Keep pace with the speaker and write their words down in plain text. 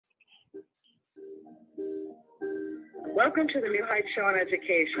Welcome to the New Heights Show on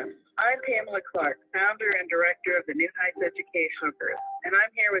Education. I'm Pamela Clark, founder and director of the New Heights Educational Group, and I'm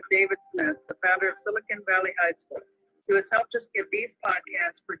here with David Smith, the founder of Silicon Valley High School, who has helped us get these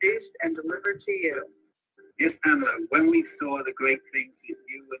podcasts produced and delivered to you. Yes, Pamela, when we saw the great things that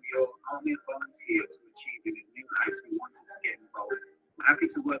you and your army of volunteers were achieving at New Heights, we wanted to get involved. We're happy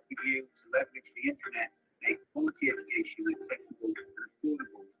to work with you to leverage the internet to make quality education accessible and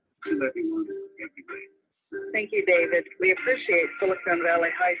affordable to everyone everywhere. Thank you, David. We appreciate Silicon Valley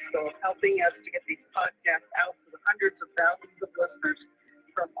High School helping us to get these podcasts out to the hundreds of thousands of listeners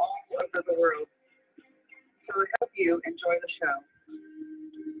from all over the world. So we hope you enjoy the show.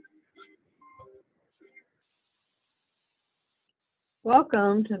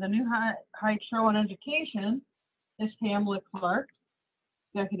 Welcome to the New Heights Show on Education. This is Pamela Clark,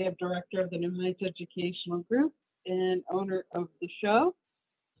 Executive Director of the New Heights Educational Group and owner of the show.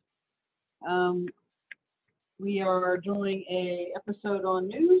 We are doing an episode on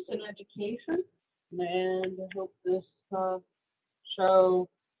news and education, and I hope this show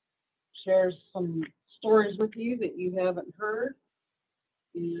shares some stories with you that you haven't heard,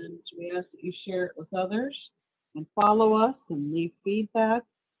 and we ask that you share it with others and follow us and leave feedback.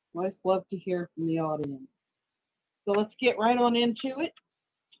 I always love to hear from the audience. So let's get right on into it.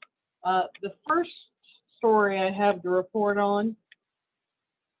 The first story I have to report on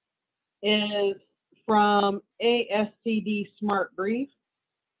is from ASCD Smart Brief.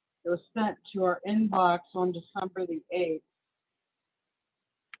 It was sent to our inbox on December the 8th.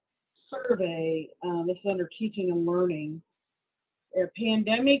 Survey, this is under teaching and learning. A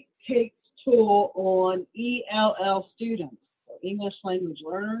pandemic takes toll on ELL students, so English language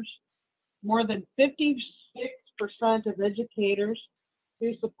learners. More than 56% of educators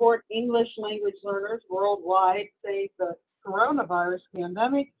who support English language learners worldwide say the coronavirus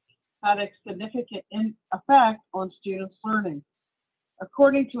pandemic had a significant effect on students' learning.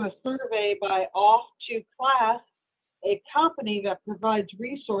 According to a survey by Off to Class, a company that provides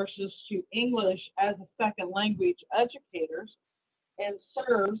resources to English as a second language educators and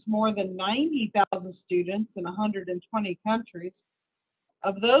serves more than 90,000 students in 120 countries,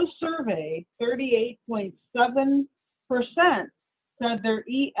 of those surveyed, 38.7% said their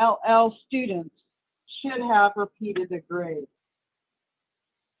ELL students should have repeated a grade.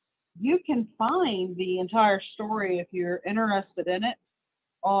 You can find the entire story if you're interested in it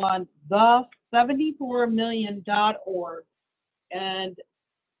on the74million.org, and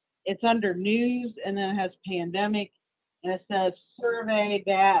it's under news, and then it has pandemic, and it says survey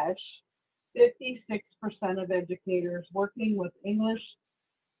dash 56% of educators working with English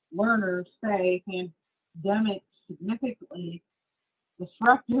learners say pandemic significantly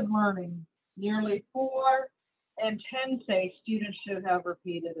disrupted learning. Nearly 4 and 10 say students should have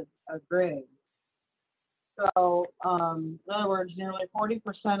repeated a grade. So, in other words, nearly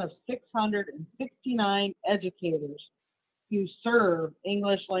 40% of 669 educators who serve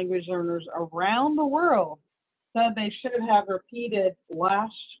English language learners around the world said they should have repeated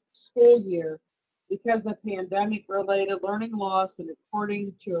last school year because of pandemic-related learning loss, and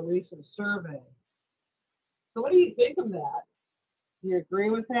according to a recent survey. So what do you think of that? Do you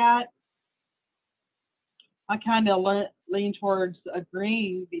agree with that? I kind of lean towards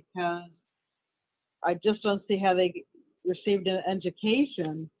agreeing because I just don't see how they received an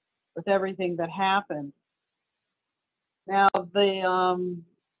education with everything that happened. Now, the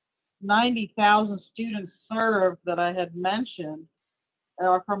 90,000 students served that I had mentioned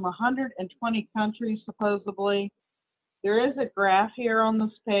are from 120 countries, supposedly. There is a graph here on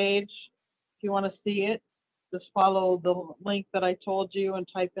this page. If you want to see it, just follow the link that I told you and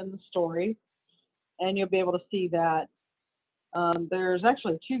type in the story, and you'll be able to see that. There's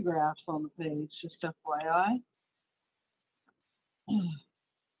actually 2 graphs on the page, just FYI.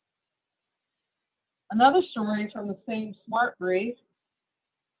 Another story from the same Smart Brief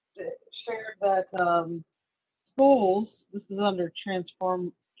shared that schools, this is under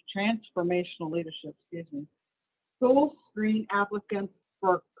transformational leadership, schools screen applicants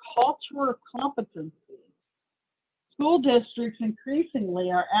for cultural competency. School districts increasingly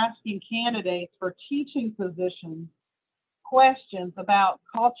are asking candidates for teaching positions questions about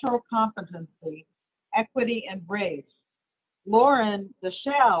cultural competency, equity, and race. Lauren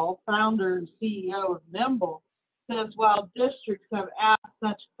Deschelle, founder and CEO of Nimble, says while districts have asked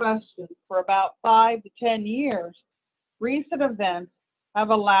such questions for about 5 to 10 years, recent events have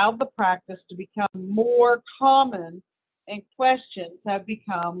allowed the practice to become more common and questions have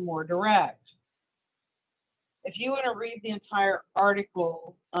become more direct. If you want to read the entire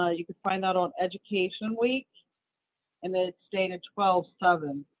article, you can find that on Education Week, and it's dated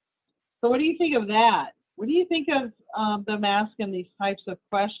 12/7. So what do you think of that? What do you think of them asking these types of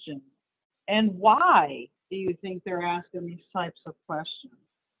questions? And why do you think they're asking these types of questions?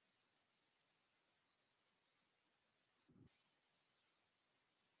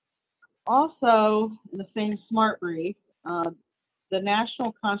 Also, in the same smart brief, the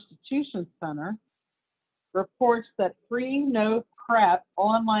National Constitution Center reports that free no prep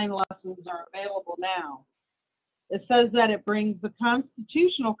online lessons are available now. It says that it brings the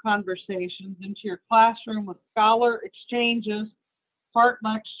constitutional conversations into your classroom with scholar exchanges, part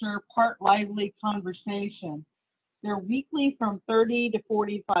lecture, part lively conversation. They're weekly from 30 to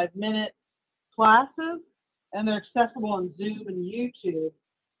 45-minute classes, and they're accessible on Zoom and YouTube.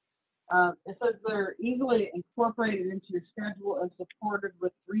 It says they're easily incorporated into your schedule and supported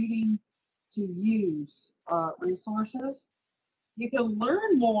with reading to use resources. You can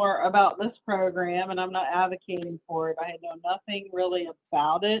learn more about this program, and I'm not advocating for it. I know nothing really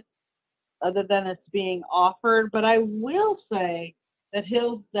about it other than it's being offered, but I will say that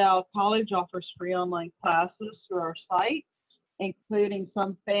Hillsdale College offers free online classes through our site, including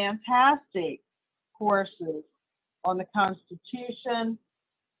some fantastic courses on the Constitution,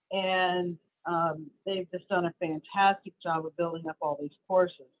 and they've just done a fantastic job of building up all these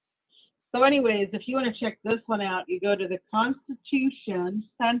courses. So anyways, if you want to check this one out, you go to the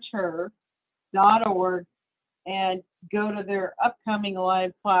constitutioncenter.org and go to their upcoming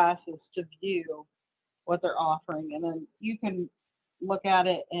live classes to view what they're offering. And then you can look at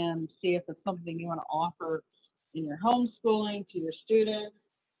it and see if it's something you want to offer in your homeschooling to your students,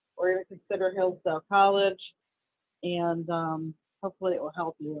 or even consider Hillsdale College, and hopefully it will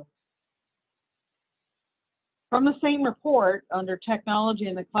help you. From the same report, under technology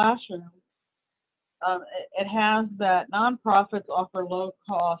in the classroom, it has that nonprofits offer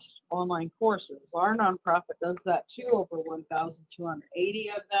low-cost online courses. Our nonprofit does that too, over 1,280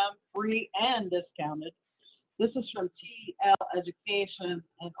 of them, free and discounted. This is from TL Education,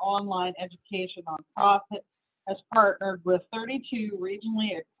 an online education nonprofit, has partnered with 32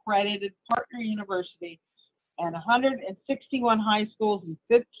 regionally accredited partner universities and 161 high schools in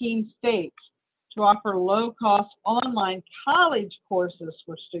 15 states to offer low-cost online college courses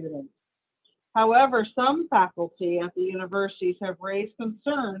for students. However, some faculty at the universities have raised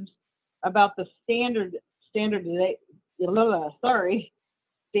concerns about the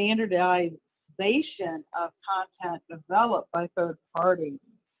standardization of content developed by third parties.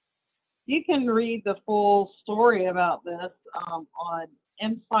 You can read the full story about this on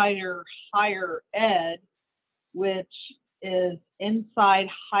Insider Higher Ed, which is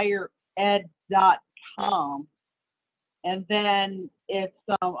insidehighered.com. And then it's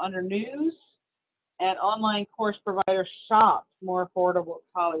under news and online course provider shops, more affordable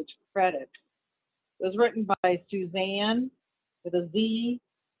college credits. It was written by Suzanne with a Z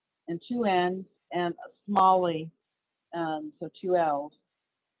and 2 N's and a Smalley, so 2 L's.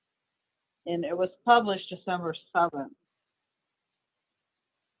 And it was published December 7th.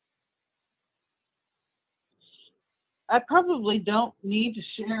 I probably don't need to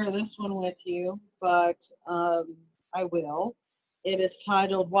share this one with you, but I will. It is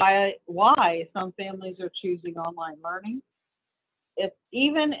titled Why Some Families Are Choosing Online Learning.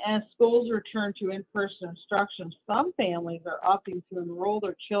 Even as schools return to in-person instruction, some families are opting to enroll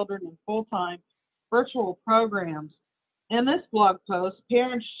their children in full-time virtual programs. In this blog post,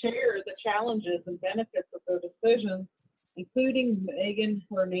 parents share the challenges and benefits of their decisions, including Megan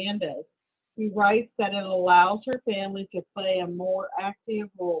Hernandez, who writes that it allows her family to play a more active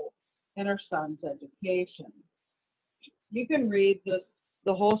role in her son's education. You can read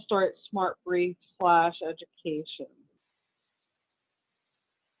the whole story at smartbrief/education.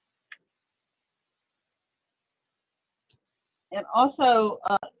 And also,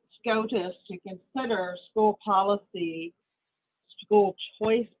 SCOTUS to consider school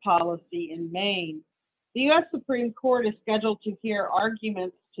choice policy in Maine. The U.S. Supreme Court is scheduled to hear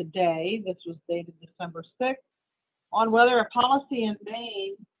arguments today, this was dated December 6th, on whether a policy in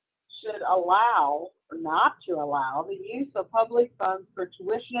Maine should allow or not to allow the use of public funds for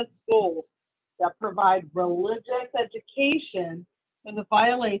tuition at schools that provide religious education when it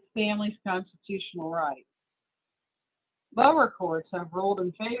violates families' constitutional rights. Lower courts have ruled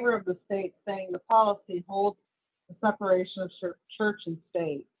in favor of the state, saying the policy holds the separation of church and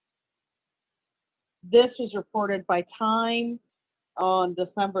state. This was reported by Time on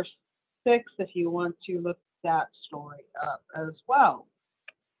December 6th, if you want to look that story up as well.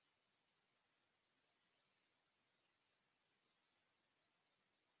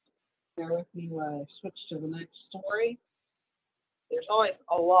 Bear with me while I switch to the next story. There's always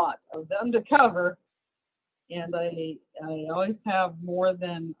a lot of them to cover, and I always have more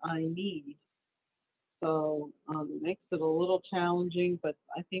than I need. So it makes it a little challenging, but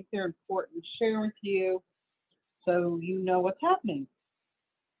I think they're important to share with you so you know what's happening.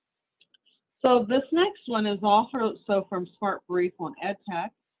 So this next one is also from Smart Brief on EdTech.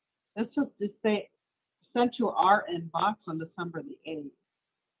 This was sent to our inbox on December the 8th.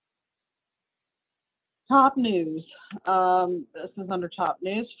 Top news. This is under top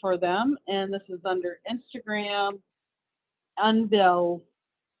news for them, and this is under Instagram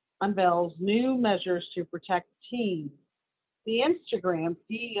unveils new measures to protect teens. The Instagram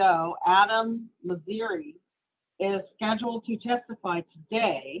CEO, Adam Mosseri, is scheduled to testify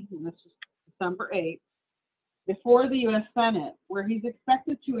today, and this is December 8th, before the U.S. Senate, where he's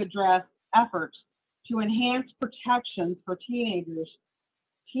expected to address efforts to enhance protections for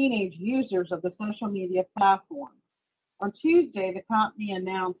teenage users of the social media platform. On Tuesday, the company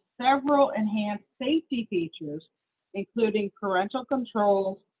announced several enhanced safety features, including parental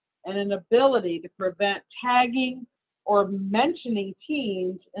controls and an ability to prevent tagging or mentioning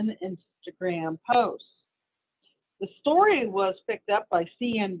teens in Instagram posts. The story was picked up by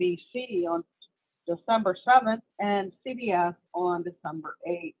CNBC on December 7th and CBS on December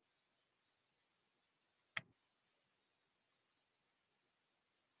 8th.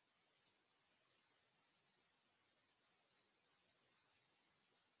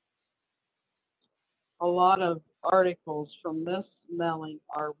 A lot of articles from this mailing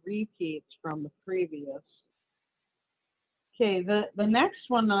are repeats from the previous. Okay, the next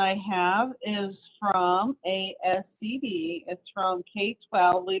one I have is from ASCD. It's from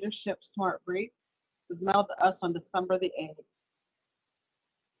K-12 Leadership Smart Brief. It was mailed to us on December the 8th.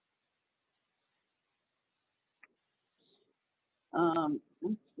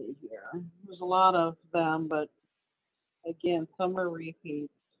 Let's see here. There's a lot of them, but again, some are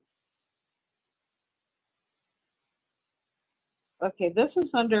repeats. Okay, this is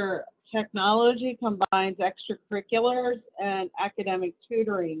under technology combines extracurriculars and academic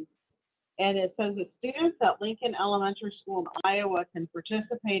tutoring. And it says that students at Lincoln Elementary School in Iowa can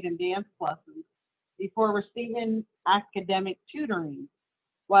participate in dance lessons before receiving academic tutoring,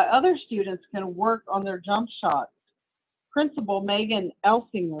 while other students can work on their jump shots. Principal Megan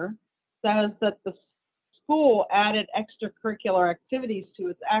Elsinger says that the school added extracurricular activities to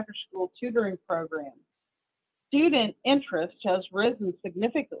its after-school tutoring program. Student interest has risen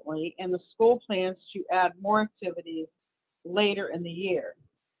significantly, and the school plans to add more activities later in the year.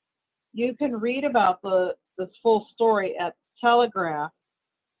 You can read about this full story at Telegraph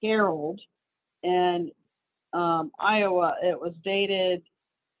Herald in Iowa. It was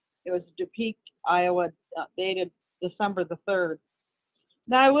Dupeak, Iowa, dated December the 3rd.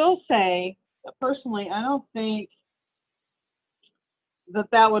 Now, I will say that personally, I don't think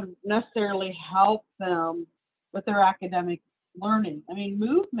that would necessarily help them with their academic learning. I mean,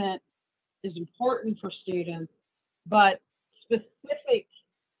 movement is important for students, but specific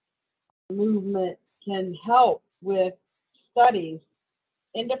movement can help with studies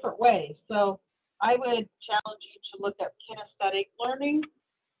in different ways. So I would challenge you to look at kinesthetic learning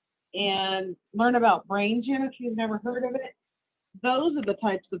and learn about brain gym if you've never heard of it. Those are the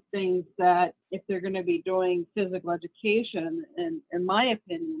types of things that, if they're going to be doing physical education, and in my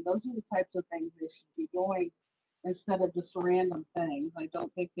opinion, those are the types of things they should be doing instead of just random things. I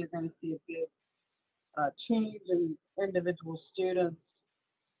don't think they're going to see a big change in individual students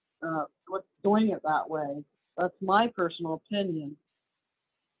with doing it that way. That's my personal opinion.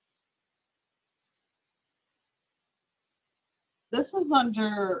 This is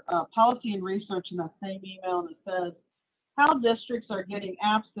under policy and research in that same email, and it says how districts are getting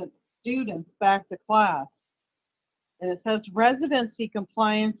absent students back to class. And it says residency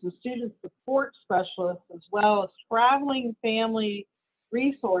compliance and student support specialists, as well as traveling family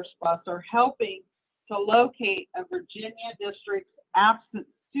resource bus, are helping to locate a Virginia district's absent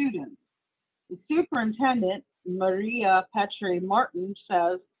students. The superintendent, Maria Petrie Martin,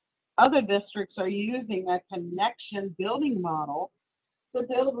 says other districts are using a connection building model to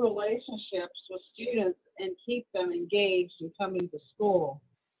build relationships with students and keep them engaged in coming to school.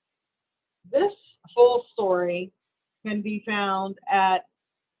 This full story can be found at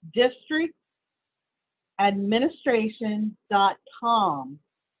districtadministration.com.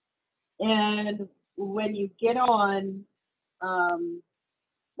 And when you get on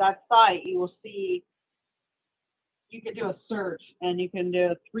that site, you will see, you can do a search and you can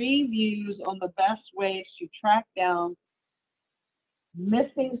do 3 views on the best ways to track down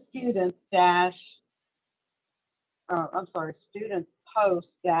missing students students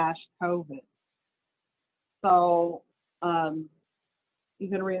post-COVID. So you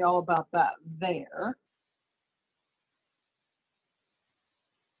can read all about that there.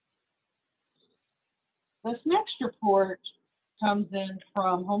 This next report comes in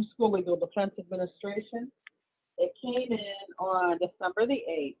from Homeschool Legal Defense Administration. It came in on December the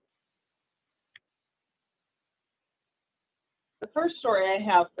 8th. The first story I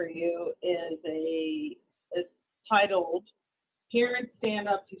have for you is titled, Parents Stand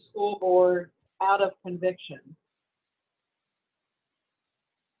Up to School Board Out of Conviction.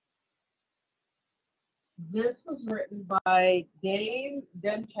 This was written by Dave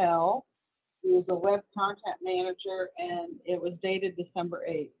Dentel, who is a web content manager, and it was dated December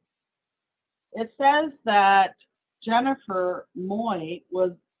 8th. It says that Jennifer Moy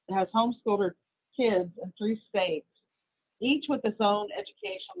has homeschooled her kids in 3 states, each with its own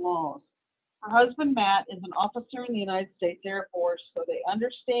education laws. Her husband, Matt, is an officer in the United States Air Force, so they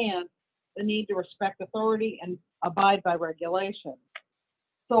understand the need to respect authority and abide by regulations.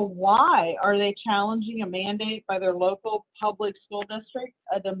 So why are they challenging a mandate by their local public school district,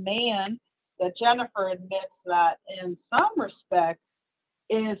 a demand that Jennifer admits that in some respects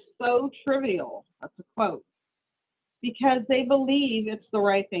is so trivial? That's a quote. Because they believe it's the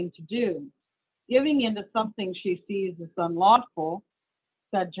right thing to do. Giving into something she sees as unlawful,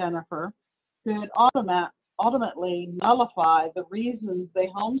 said Jennifer, could ultimately nullify the reasons they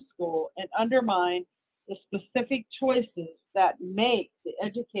homeschool and undermine the specific choices that make the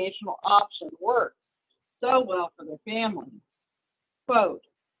educational option work so well for their family. Quote,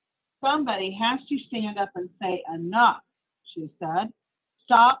 somebody has to stand up and say enough, she said.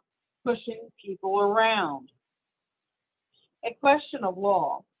 Stop pushing people around. A question of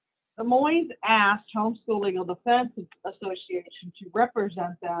law. The Moys asked Homeschool Legal Defense Association to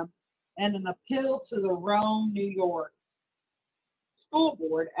represent them in an appeal to the Rome, New York School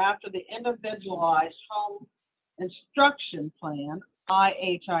Board after the Individualized Home Instruction Plan,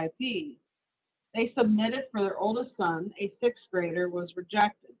 IHIP. They submitted for their oldest son, a 6th grader, was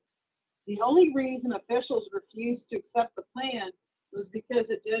rejected. The only reason officials refused to accept the plan was because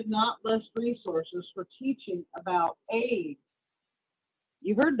it did not list resources for teaching about AIDS.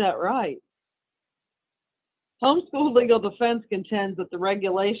 You heard that right. Homeschool Legal Defense contends that the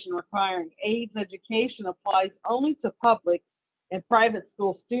regulation requiring AIDS education applies only to public and private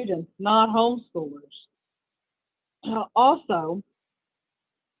school students, not homeschoolers. Also,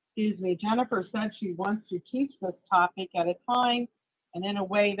 Jennifer said she wants to teach this topic at a time and in a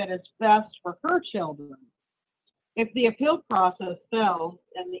way that is best for her children. If the appeal process fails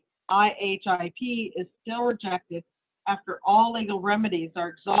and the IHIP is still rejected after all legal remedies are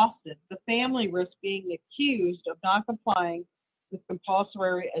exhausted, the family risks being accused of not complying with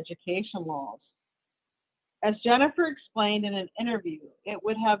compulsory education laws. As Jennifer explained in an interview, it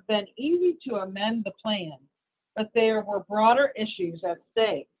would have been easy to amend the plan, but there were broader issues at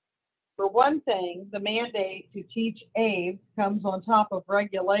stake. For one thing, the mandate to teach AIDS comes on top of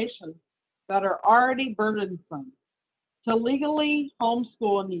regulations that are already burdensome. To legally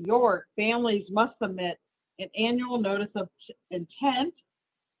homeschool in New York, families must submit an annual notice of intent,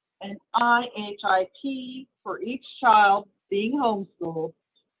 an IHIP for each child being homeschooled,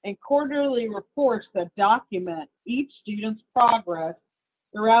 and quarterly reports that document each student's progress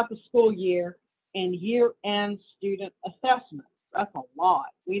throughout the school year and year-end student assessments. That's a lot.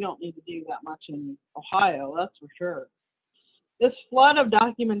 We don't need to do that much in Ohio, that's for sure. This flood of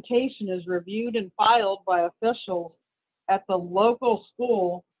documentation is reviewed and filed by officials at the local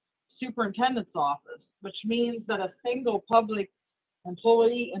school superintendent's office, which means that a single public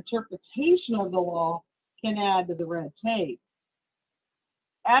employee interpretation of the law can add to the red tape.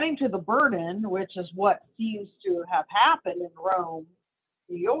 Adding to the burden, which is what seems to have happened in Rome,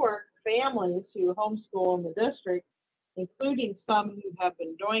 New York, families who homeschool in the district, including some who have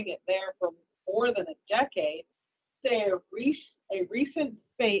been doing it there for more than a decade, say a recent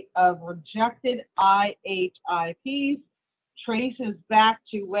spate of rejected IHIPs traces back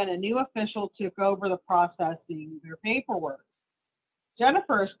to when a new official took over the processing their paperwork.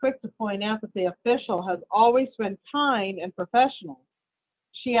 Jennifer is quick to point out that the official has always been kind and professional.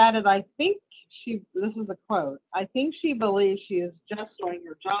 She added, this is a quote, I think she believes she is just doing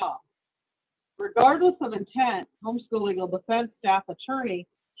her job. Regardless of intent, Homeschool Legal Defense staff attorney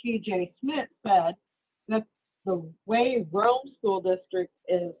T.J. Smith said that the way Rome School District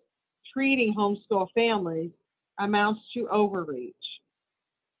is treating homeschool families amounts to overreach.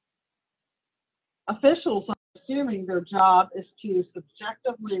 Officials are assuming their job is to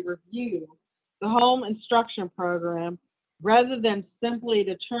subjectively review the home instruction program rather than simply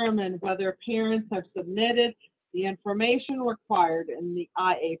determine whether parents have submitted the information required in the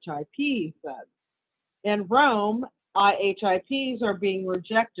IHIP, he said. In Rome, IHIPs are being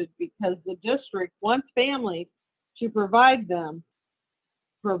rejected because the district wants families to provide them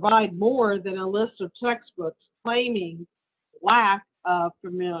provide more than a list of textbooks claiming lack of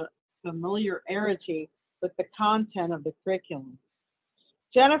familiarity with the content of the curriculum.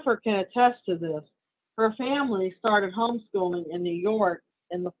 Jennifer can attest to this. Her family started homeschooling in New York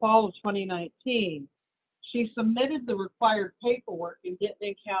in the fall of 2019. She submitted the required paperwork and didn't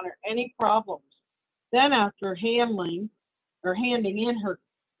encounter any problems. Then, after handing in her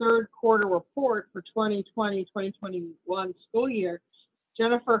third quarter report for 2020-2021 school year,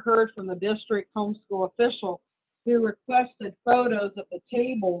 Jennifer heard from the district homeschool official who requested photos of the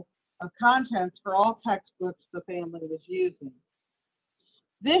table of contents for all textbooks the family was using.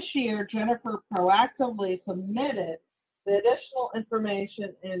 This year, Jennifer proactively submitted the additional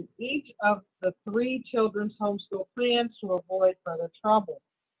information in each of the 3 children's homeschool plans to avoid further trouble.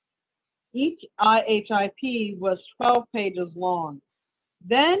 Each IHIP was 12 pages long.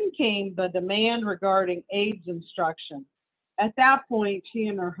 Then came the demand regarding AIDS instruction. At that point, she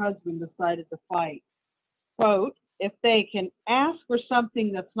and her husband decided to fight. Quote, "If they can ask for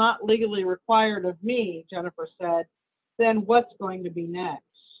something that's not legally required of me," Jennifer said, "then what's going to be next?"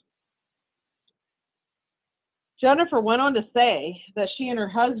 Jennifer went on to say that she and her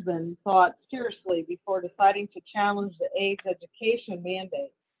husband thought seriously before deciding to challenge the AIDS education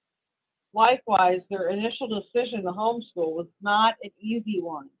mandate. Likewise, their initial decision to homeschool was not an easy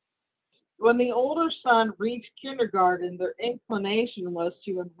one. When the older son reached kindergarten, their inclination was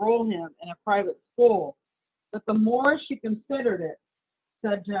to enroll him in a private school. But the more she considered it,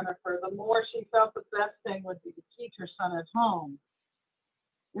 said Jennifer, the more she felt the best thing would be to teach her son at home.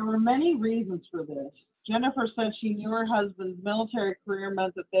 There were many reasons for this. Jennifer said she knew her husband's military career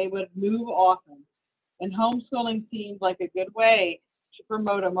meant that they would move often, and homeschooling seemed like a good way to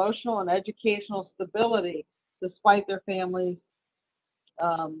promote emotional and educational stability despite their family's,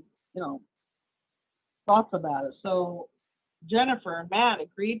 thoughts about it. So Jennifer and Matt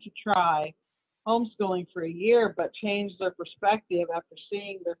agreed to try homeschooling for a year, but changed their perspective after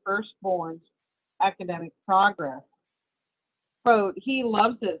seeing their firstborn's academic progress. Quote, "He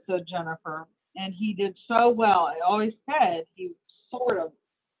loves it," said Jennifer, "and he did so well. I always said he sort of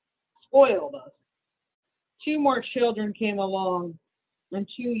spoiled us." 2 more children came along in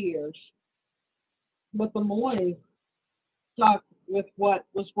 2 years, but the Moys stuck with what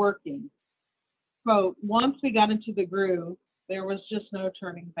was working. Quote, "Once we got into the groove, there was just no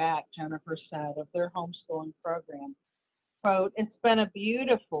turning back," Jennifer said of their homeschooling program. Quote, "It's been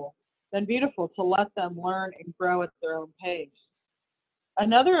beautiful to let them learn and grow at their own pace."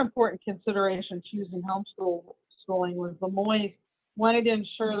 Another important consideration choosing homeschooling was the Moys wanted to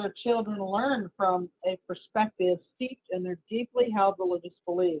ensure their children learned from a perspective steeped in their deeply held religious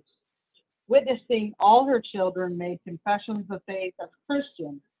beliefs. Witnessing all her children made confessions of faith as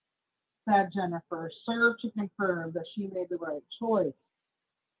Christians, said Jennifer, served to confirm that she made the right choice.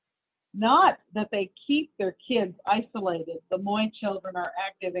 Not that they keep their kids isolated. The Moy children are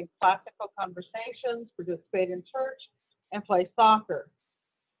active in classical conversations, participate in church, and play soccer.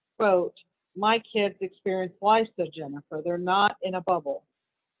 Quote, "My kids experience life," said Jennifer. "They're not in a bubble."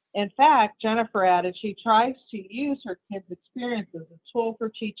 In fact, Jennifer added, she tries to use her kids' experience as a tool for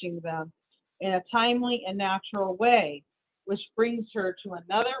teaching them in a timely and natural way, which brings her to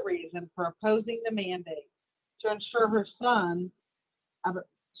another reason for opposing the mandate, to instruct her son about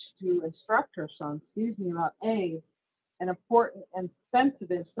AIDS, an important and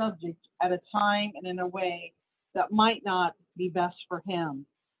sensitive subject at a time and in a way that might not be best for him.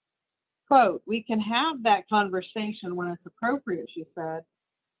 Quote, "We can have that conversation when it's appropriate," she said.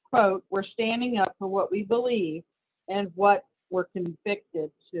 Quote, "We're standing up for what we believe and what we're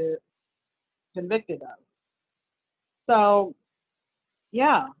convicted of." So,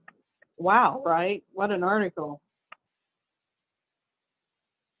 yeah, wow, right? What an article.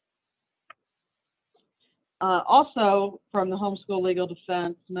 Also, from the Homeschool Legal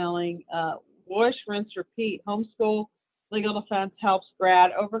Defense mailing, wash, rinse, repeat. Homeschool Legal Defense helps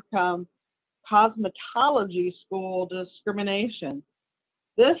grad overcome cosmetology school discrimination.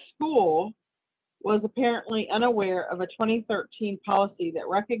 This school was apparently unaware of a 2013 policy that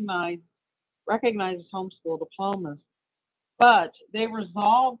recognizes homeschool diplomas, but they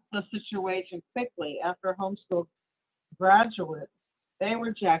resolved the situation quickly after a homeschool graduate they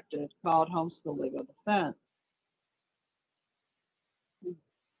rejected called Homeschool Legal Defense.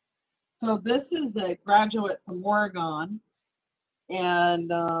 So this is a graduate from Oregon, and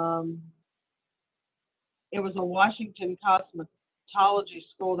it was a Washington cosmetology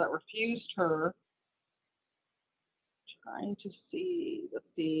school that refused her. Trying to see,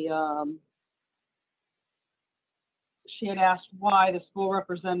 she had asked why. The school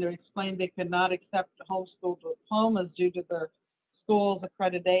representative explained they could not accept homeschool diplomas due to their schools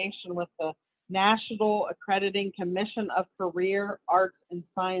accreditation with the National Accrediting Commission of Career Arts and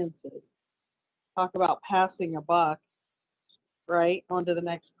Sciences. Talk about passing a buck, right, on to the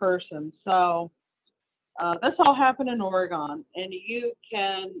next person. So this all happened in Oregon, and you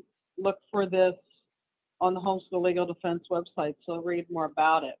can look for this on the Homeschool Legal Defense website, so read more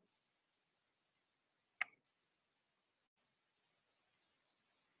about it.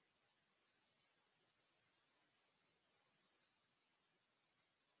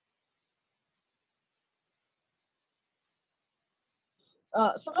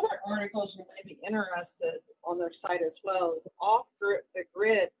 Some other articles you may be interested on their site as well is Off the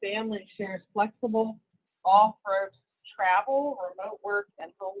Grid Family Shares Flexible Off-Road Travel, Remote Work,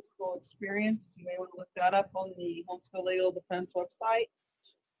 and Homeschool Experience. You may want to look that up on the Homeschool Legal Defense website.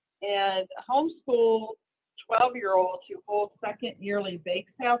 And homeschool 12-year-olds who hold second yearly bake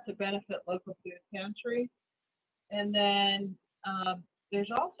sale to benefit local food pantry. And then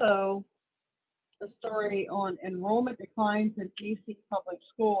there's also a story on enrollment declines in DC public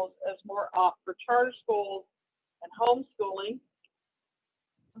schools as more opt for charter schools and homeschooling.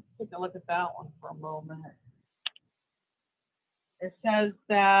 Let's take a look at that one for a moment. It says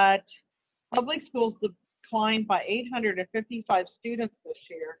that public schools declined by 855 students this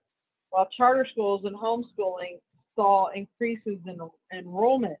year, while charter schools and homeschooling saw increases in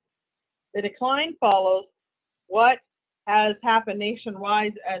enrollment. The decline follows what has happened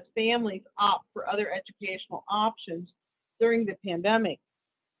nationwide as families opt for other educational options during the pandemic.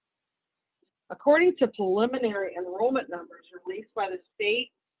 According to preliminary enrollment numbers released by the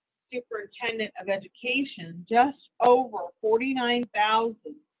State Superintendent of Education, just over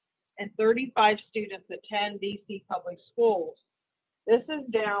 49,035 students attend DC public schools. This is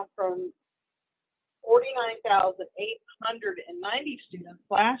down from 49,890 students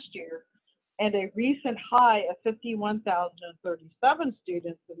last year, and a recent high of 51,037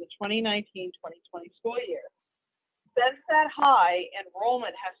 students in the 2019-2020 school year. Since that high,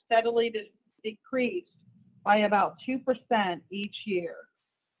 enrollment has steadily decreased by about 2% each year.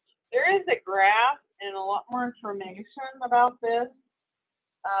 There is a graph and a lot more information about this,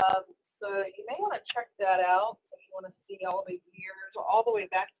 so you may want to check that out if you want to see all the years, all the way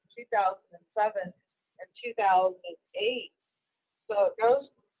back to 2007 and 2008. So it goes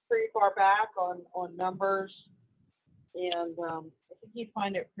pretty far back on numbers, and I think you'd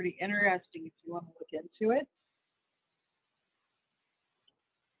find it pretty interesting if you want to look into it.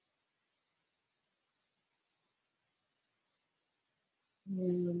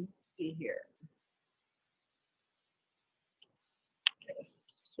 Let's see here. Okay,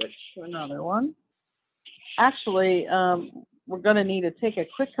 switch to another one. Actually, we're going to need to take a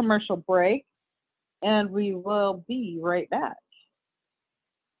quick commercial break, and we will be right back.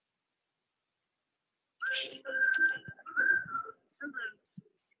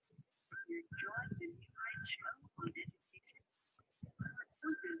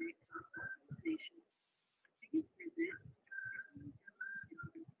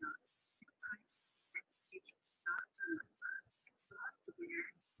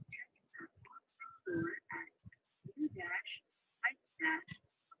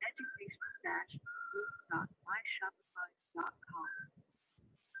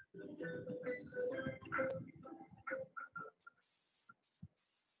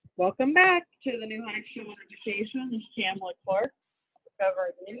 Welcome back to the New High School Education. This is Pamela Clark,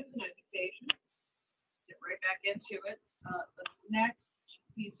 covering news and education. Get right back into it. The next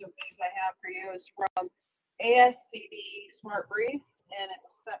piece of news I have for you is from ASCD Smart Brief, and it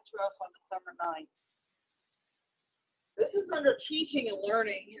was sent to us on December 9th. This is under teaching and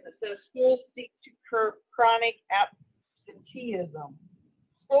learning, and it says schools seek to curb chronic absenteeism.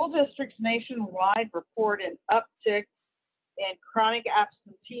 School districts nationwide report an uptick in chronic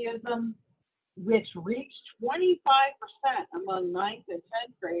absenteeism, which reached 25% among 9th and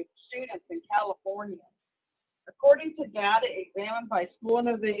 10th grade students in California. According to data examined by School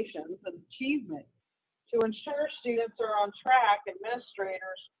Innovations and Achievement, to ensure students are on track,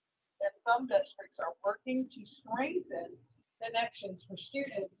 administrators in some districts are working to strengthen connections for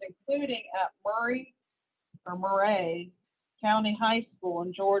students, including at Murray County High School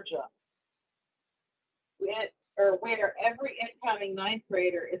in Georgia, where every incoming 9th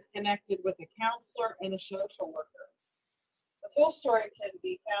grader is connected with a counselor and a social worker. The full story can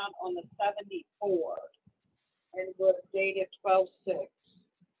be found on the 74 and was dated 12/6.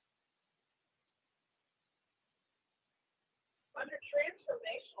 Under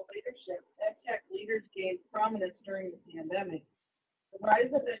transformational leadership, EdTech leaders gained prominence during the pandemic. The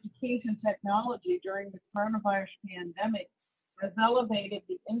rise of education technology during the coronavirus pandemic has elevated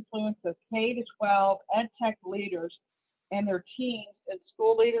the influence of K-12 EdTech leaders and their teams in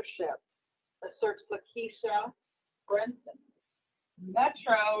school leadership, asserts Lakeisha Brenson,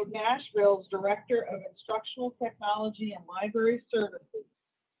 Metro Nashville's Director of Instructional Technology and Library Services.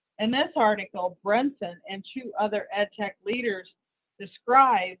 In this article, Brenson and two other EdTech leaders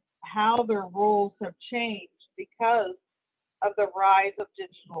describe how their roles have changed because of the rise of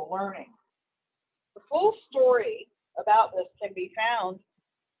digital learning. The full story about this can be found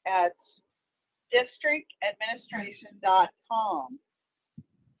at districtadministration.com,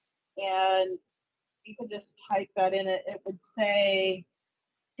 and you can just type that in. It would say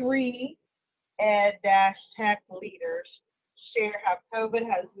 3 ed-tech leaders share how COVID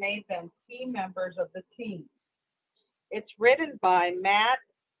has made them key members of the team. It's written by Matt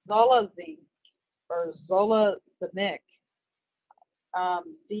Zolaznik,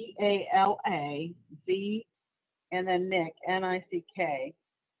 D-A-L-A-Z, and then Nick, N-I-C-K.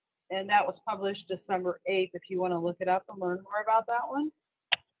 And that was published December 8th, if you want to look it up and learn more about that one.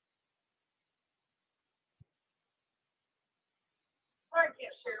 I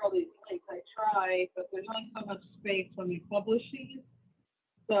can't share all these links. I try, but there's only so much space when we publish these,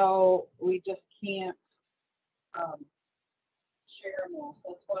 so we just can't share them all.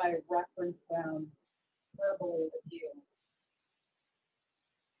 That's why I reference them verbally with you.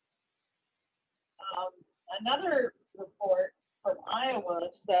 Another report from Iowa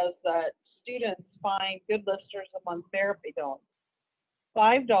says that students find good listeners among therapy dogs.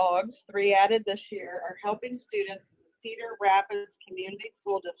 5 dogs, 3 added this year, are helping students in Cedar Rapids Community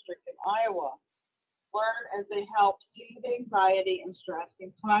School District in Iowa learn as they help soothe anxiety and stress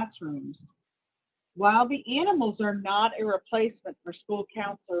in classrooms. While the animals are not a replacement for school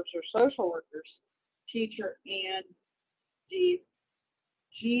counselors or social workers, teacher Ann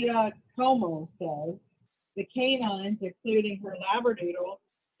Giacomo says, the canines, including her Labradoodle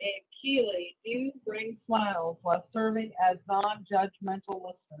named Keely, do bring smiles while serving as non-judgmental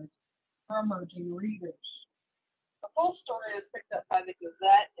listeners for emerging readers. The full story is picked up by the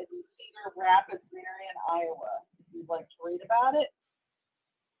Gazette in Cedar Rapids, Marion, Iowa, if you'd like to read about it.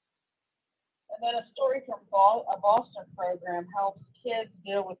 And then a story from a Boston program helps kids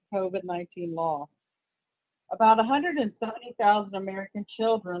deal with COVID-19 loss. About 170,000 American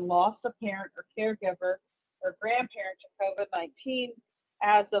children lost a parent or caregiver or grandparent to COVID-19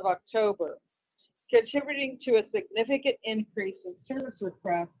 as of October, contributing to a significant increase in service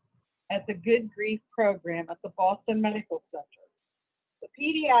requests at the Good Grief program at the Boston Medical Center. The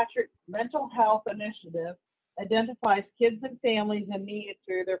Pediatric Mental Health Initiative identifies kids and families in need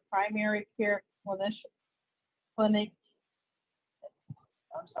through their primary care clinicians. I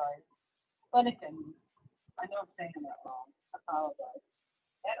know I'm saying that wrong. I apologize.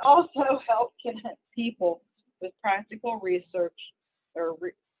 And also help connect people with practical resources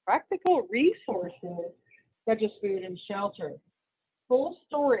such as food and shelter. Full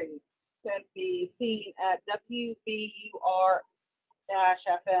story can be seen at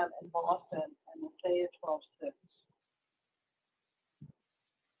WBUR-FM in Boston and the day of 12/6.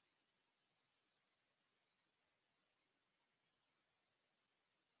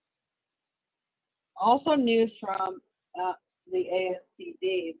 Also news from the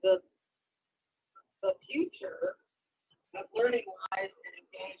ASCD, the future of learning lies in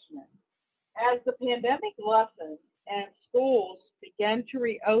engagement. As the pandemic lessens and schools begin to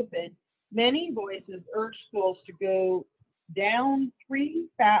reopen, many voices urge schools to go down faulty,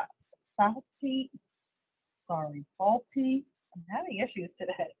 I'm having issues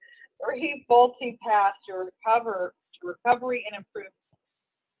today, 3 faulty paths to recovery and improvement.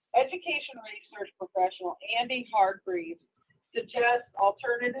 Education research professional Andy Hargreaves suggests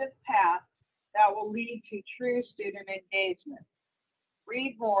alternative paths that will lead to true student engagement.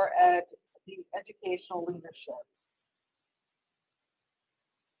 Read more at the Educational Leadership.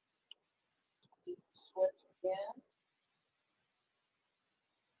 Switch again.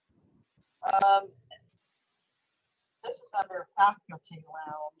 This is under Faculty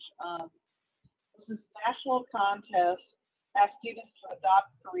Lounge. This is national contest. Ask students to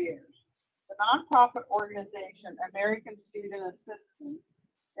adopt careers. The nonprofit organization American Student Assistance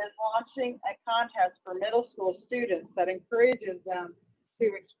is launching a contest for middle school students that encourages them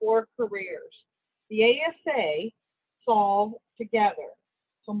to explore careers. The ASA Solve Together,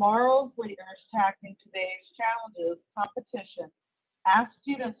 tomorrow's leaders tackling today's challenges competition, asks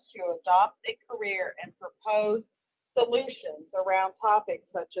students to adopt a career and propose solutions around topics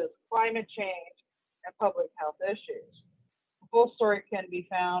such as climate change and public health issues. The full story can be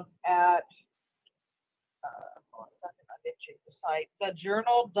found at the site,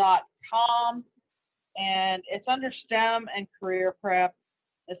 thejournal.com, and it's under STEM and career prep.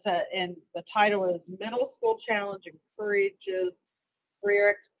 And the title is Middle School Challenge Encourages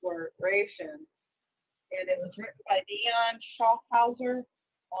Career Exploration. And it was written by Dion Schaffhauser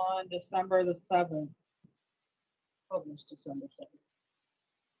on December the 7th. Published December 7th.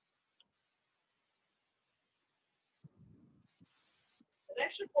 The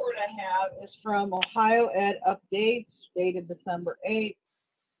next report I have is from Ohio Ed Updates, dated December 8th,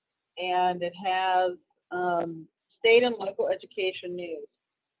 and it has state and local education news.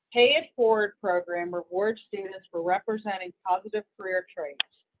 Pay It Forward program rewards students for representing positive career traits.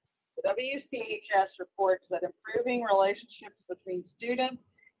 The WCHS reports that improving relationships between students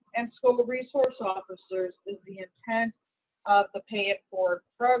and school resource officers is the intent of the Pay It Forward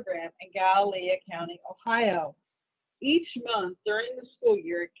program in Galilea County, Ohio. Each month during the school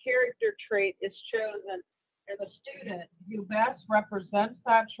year, a character trait is chosen, and the student who best represents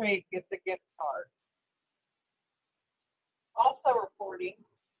that trait gets a gift card. Also reporting,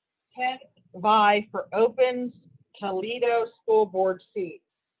 10 vie for open Toledo school board seat.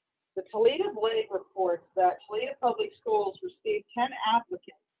 The Toledo Blade reports that Toledo Public Schools received 10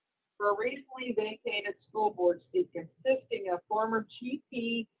 applicants for a recently vacated school board seat consisting of former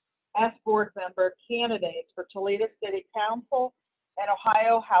GPS board member candidates for Toledo City Council and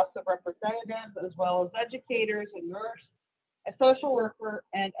Ohio House of Representatives, as well as educators, a nurse, a social worker,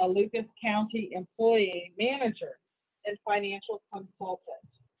 and a Lucas County employee manager and financial consultant.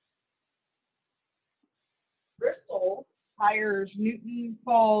 Bristol hires Newton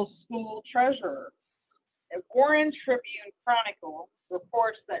Falls school treasurer. A Warren Tribune Chronicle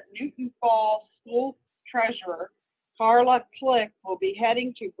reports that Newton Falls school treasurer Carla Click will be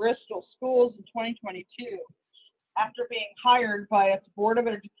heading to Bristol schools in 2022 after being hired by its Board of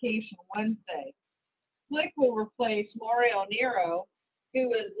Education Wednesday. Click will replace Mario Nero,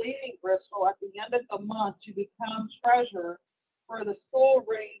 who is leaving Bristol at the end of the month to become treasurer for the South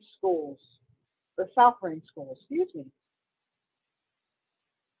Range schools, excuse me.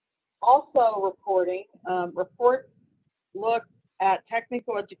 Also reporting, report look at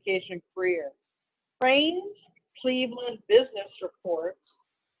technical education career. Crane's Cleveland Business Reports,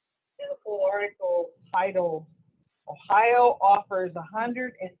 beautiful article titled, Ohio offers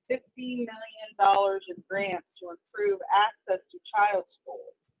 $150 million in grants to improve access to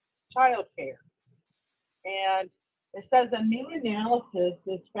child care. And it says a new analysis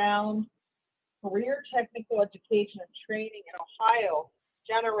has found career technical education and training in Ohio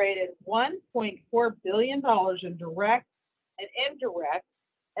generated $1.4 billion in direct and indirect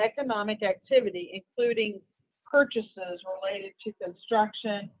economic activity, including purchases related to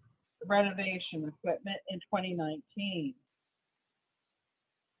construction, renovation equipment in 2019.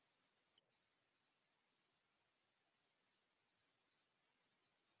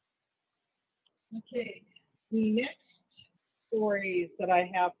 Okay, the next stories that I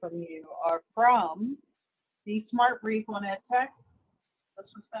have from you are from the Smart Brief on EdTech. This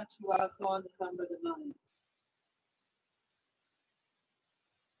was sent to us on December the 9th.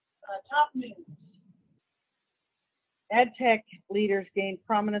 Top news. EdTech leaders gained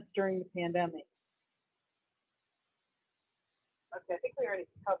prominence during the pandemic. Okay, I think we already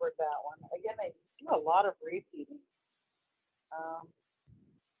covered that one. Again, they do a lot of repeating.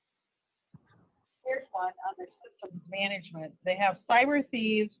 Here's one under systems management. They have cyber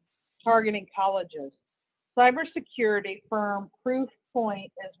thieves targeting colleges. Cybersecurity firm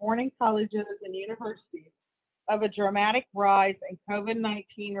Proofpoint is warning colleges and universities of a dramatic rise in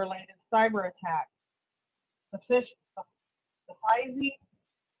COVID-19 related cyber attacks. The Pfizer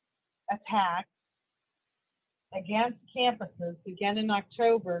attack against campuses began in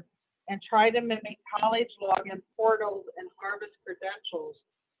October and tried to mimic college login portals and harvest credentials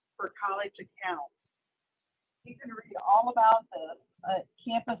for college accounts. You can read all about this at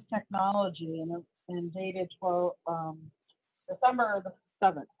Campus Technology and dated December the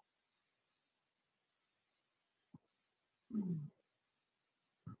 7th.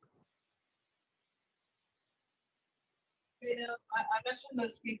 You know, I mentioned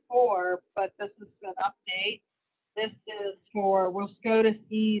this before, but this is an update. This is for Wisconsin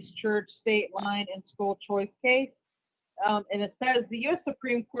East Church State Line and School Choice case. And it says the U.S.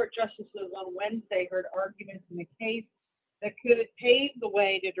 Supreme Court justices on Wednesday heard arguments in a case that could pave the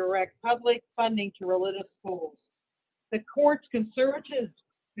way to direct public funding to religious schools. The court's conservative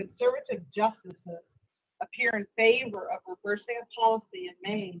justices appear in favor of reversing a policy in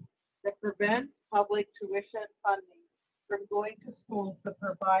Maine that prevents public tuition funding from going to schools to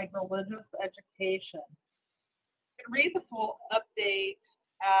provide religious education. You can read the full update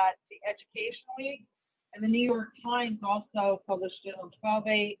at the Education Week, and the New York Times also published it on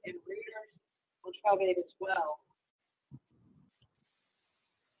 12/8 and Reuters on 12/8 as well.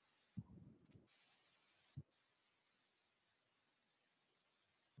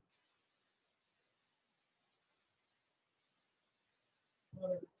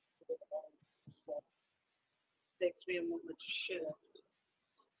 Takes me a moment to shift.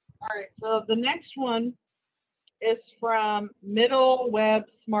 All right, so the next one is from Middle Web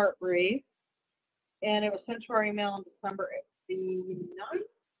Smart Brief, and it was sent to our email on December the 9th.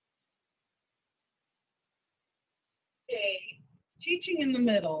 Okay, teaching in the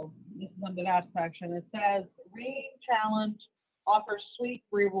middle. This is under that section. It says Reading Challenge offers sweet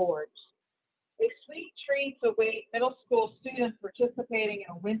rewards. A sweet treat await middle school students participating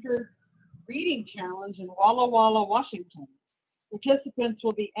in a winter reading challenge in Walla Walla, Washington. Participants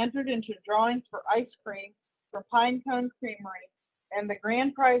will be entered into drawings for ice cream from Pinecone Creamery, and the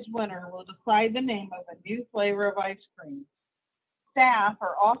grand prize winner will decide the name of a new flavor of ice cream. Staff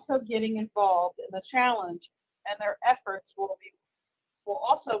are also getting involved in the challenge, and their efforts will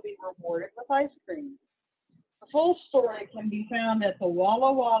also be rewarded with ice cream. The full story can be found at the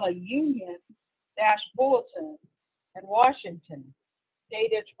Walla Walla Union-Bulletin in Washington,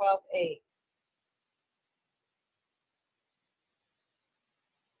 dated 12/8.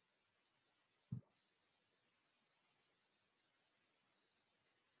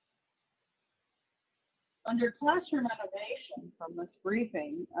 Under classroom innovation from this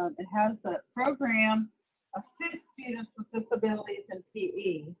briefing, it has the program assists students with disabilities in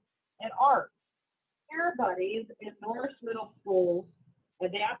PE and art. Peer Buddies in Norris Middle School's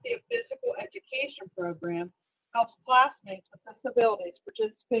Adaptive Physical Education program helps classmates with disabilities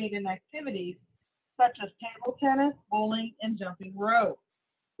participate in activities such as table tennis, bowling, and jumping rope,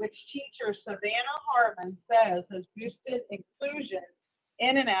 which teacher Savannah Harmon says has boosted inclusion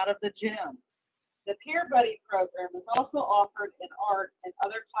in and out of the gym. The Peer Buddy program is also offered in art and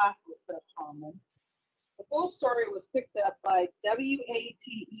other classes, says Harmon. The full story was picked up by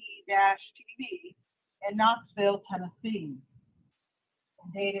WATE-TV in Knoxville, Tennessee,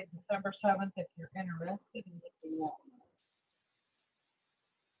 dated December 7th if you're interested in looking that one.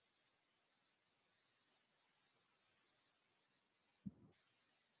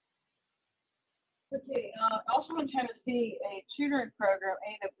 Okay, also in Tennessee, a tutoring program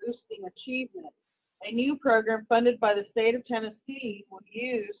aimed at boosting achievement. A new program funded by the state of Tennessee will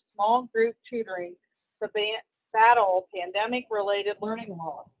use small group tutoring to battle pandemic-related learning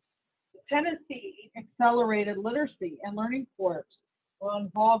loss. The Tennessee Accelerated Literacy and Learning Course will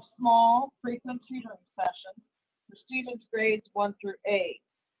involve small, frequent tutoring sessions for students grades 1 through 8.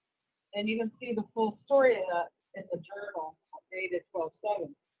 And you can see the full story of that in the journal dated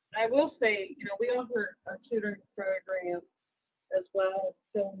 12/7. I will say, we offer a tutoring program as well as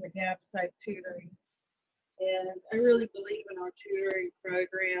fill in the gaps type tutoring. And I really believe in our tutoring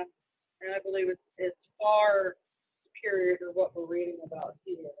program, and I believe it's far superior to what we're reading about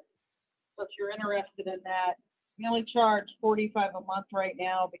here. So if you're interested in that, we only charge $45 a month right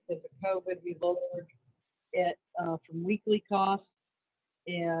now because of COVID. We lowered it from weekly costs,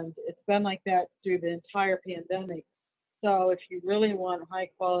 and it's been like that through the entire pandemic. So if you really want high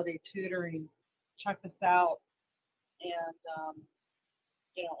quality tutoring, check us out and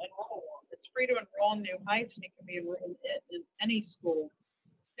enroll. It's free to enroll in New Heights, and you can be enrolled in any school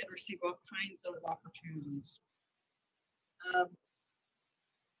and receive all kinds of opportunities.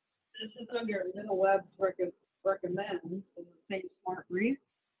 This is under Middle Web's recommends in the same smart brief.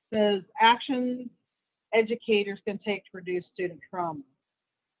 Says actions educators can take to reduce student trauma.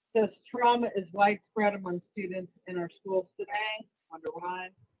 Says trauma is widespread among students in our schools today. Wonder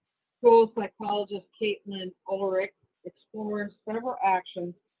why? School psychologist Caitlin Ulrich explores several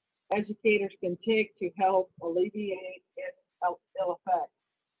actions educators can take to help alleviate its ill effects,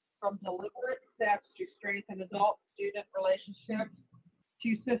 from deliberate steps to strengthen adult-student relationships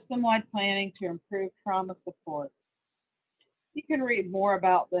to system-wide planning to improve trauma support. You can read more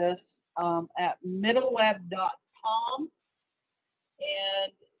about this at middleweb.com,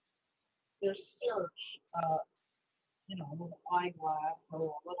 and there's search, a little eyeglass or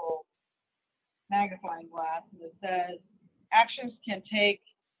a little magnifying glass, and it says actions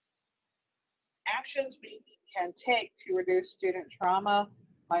we can take to reduce student trauma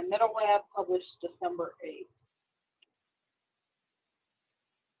by Middleweb, published December 8th.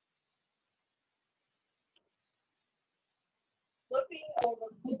 Flipping over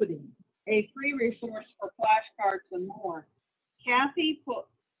Flippity, a free resource for flashcards and more. Kathy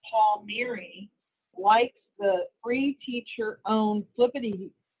Palmieri likes the free teacher-owned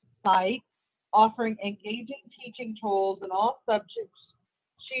Flippity site, offering engaging teaching tools in all subjects.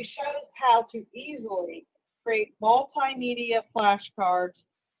 She shows how to easily create multimedia flashcards,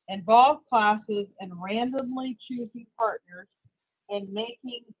 involve classes, and randomly choosing partners in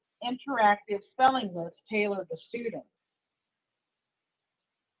making interactive spelling lists tailored to students.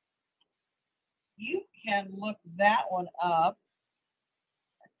 You can look that one up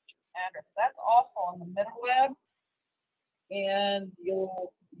address. That's also on the middle web, and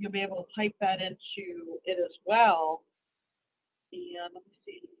you'll be able to type that into it as well. And let me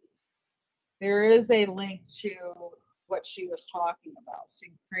see. There is a link to what she was talking about. So you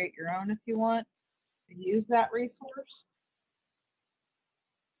can create your own if you want to use that resource.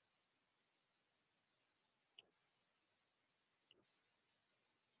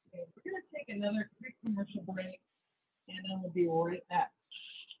 Okay, we're going to take another quick commercial break, and then we'll be right back.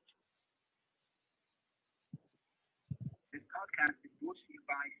 This podcast is brought to you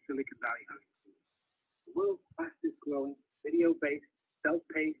by Silicon Valley High School, the world's fastest growing, video-based,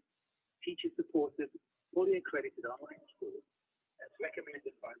 self-paced, teacher-supported, fully accredited online school that's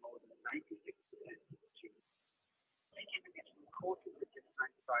recommended by more than 96% of students. Take individual courses at just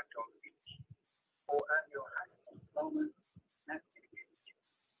 $95 each, or earn your high school diploma at education.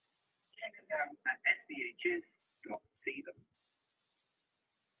 Check us out at sbhs.ca.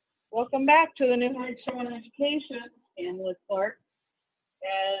 Welcome back to the New Heights Show on Education. Pamela Clark,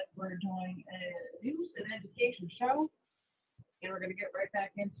 and we're doing a news and education show, and we're going to get right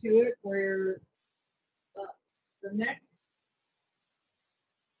back into it. Where the next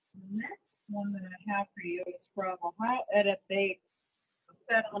one that I have for you is from Ohio Edit Date,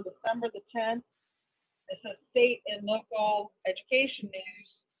 set on December the 10th. It says state and local education news.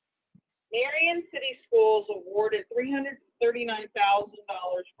 Marion City Schools awarded $339,000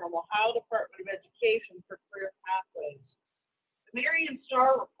 from Ohio Department of Education for career pathways. The Marion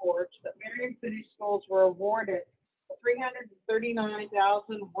Star reports that Marion City Schools were awarded a $339,000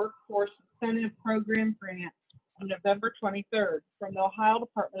 workforce incentive program grant on November 23rd from the Ohio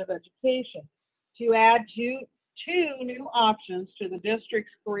Department of Education to add two new options to the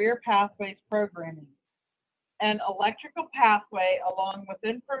district's career pathways programming: an electrical pathway along with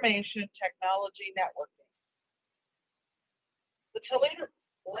information technology networking. The Toledo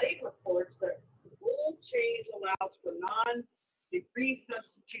Blade reports that the rule change allows for non-degree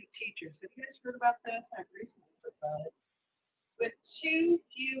substitute teachers. Have you guys heard about this? I've recently heard about it. With too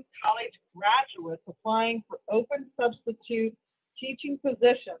few college graduates applying for open substitute teaching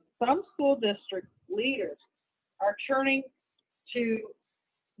positions, some school district leaders are turning to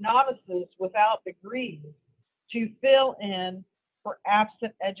novices without degrees to fill in for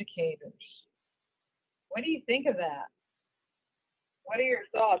absent educators. What do you think of that? What are your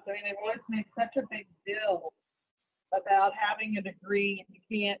thoughts? I mean, they've always made such a big deal about having a degree and you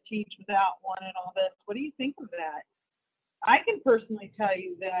can't teach without one and all this. What do you think of that? I can personally tell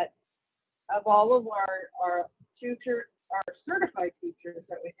you that of all of our certified teachers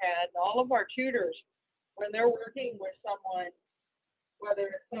that we've had, all of our tutors, when they're working with someone, whether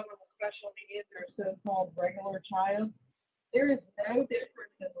it's someone with special needs or a so-called regular child, there is no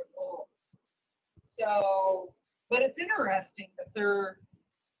difference in results. So, but it's interesting that they're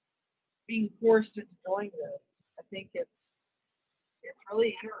being forced to join this. I think it's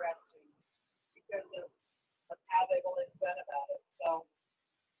really interesting because of how they've always been about it. So,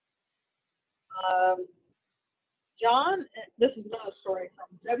 John, this is another story from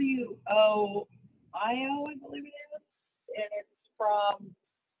WOIO, I believe it is, and it's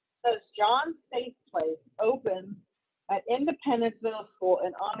says John Safe Place opens at Independence Middle School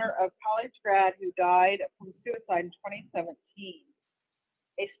in honor of college grad who died from suicide in 2017.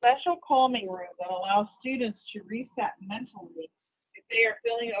 A special calming room that allows students to reset mentally if they are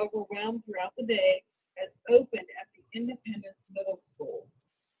feeling overwhelmed throughout the day has opened at the Independence Middle School.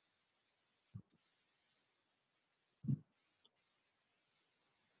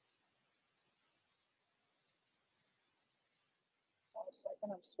 Hold a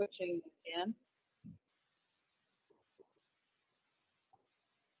second, I'm switching again.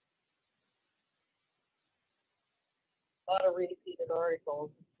 A lot of repeated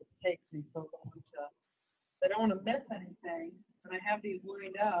articles. It takes me so long to, I don't want to miss anything, and I have these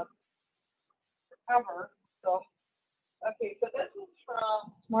lined up to cover. So, okay, so this is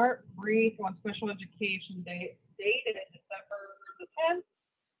from Smart Brief on Special Education Day, dated December the 10th.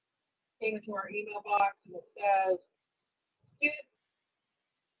 Came into our email box, and it says,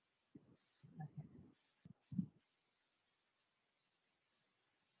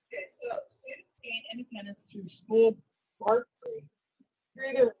 students gain independence through school barkery.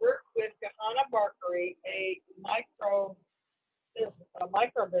 Through their work with Gahana Barkery, a micro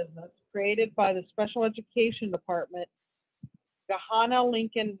business created by the Special Education Department, Gahana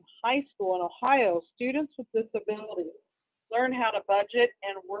Lincoln High School in Ohio, students with disabilities learn how to budget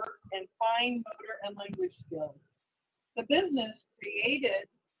and work and fine motor and language skills. The business, created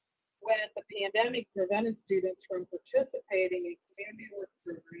when the pandemic prevented students from participating in community work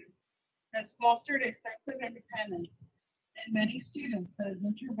programs, has fostered a sense of independence and many students, says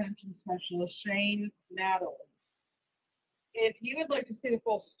intervention specialist Shane Natalie. If you would like to see the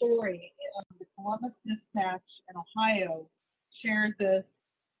full story, the Columbus Dispatch in Ohio shared this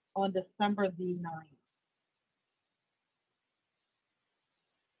on December the 9th.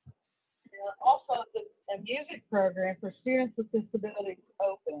 Also, a music program for students with disabilities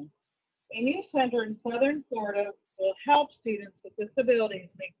open. A new center in Southern Florida will help students with disabilities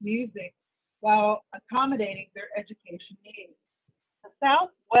make music while accommodating their education needs. The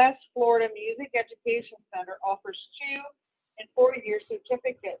Southwest Florida Music Education Center offers 2- and 4-year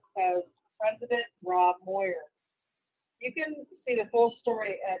certificates, says President Rob Moyer. You can see the full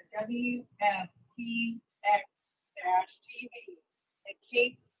story at WFPX-TV at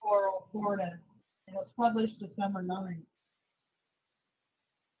Cape Coral, Florida, and it was published December 9th.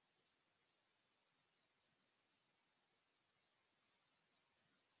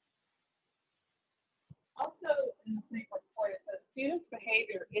 Also, in the same report, it says students'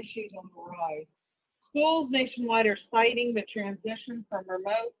 behavior issues on the rise. Schools nationwide are citing the transition from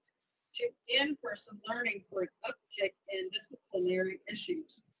remote to in-person learning for an uptick in disciplinary issues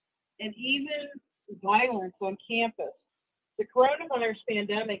and even violence on campus. The coronavirus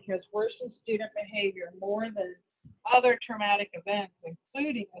pandemic has worsened student behavior more than other traumatic events,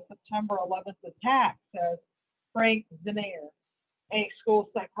 including the September 11th attack, says Frank Zinnier, a school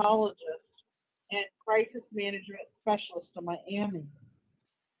psychologist and crisis management specialist in Miami.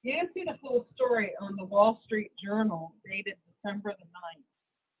 You can see the full story on the Wall Street Journal, dated December the 9th.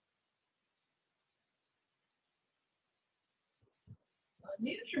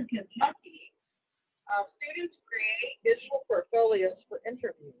 News from Kentucky. Students create digital portfolios for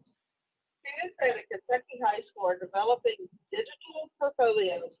interviews. Students at a Kentucky high school are developing digital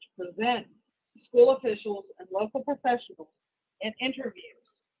portfolios to present to school officials and local professionals in interviews.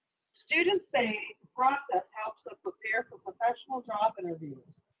 Students say the process helps them prepare for professional job interviews,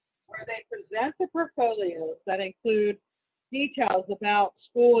 where they present the portfolios that include details about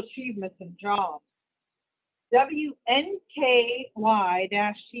school achievements and jobs. WNKY-TV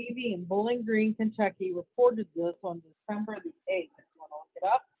in Bowling Green, Kentucky reported this on December the 8th. If you want to look it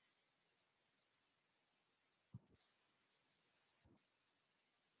up.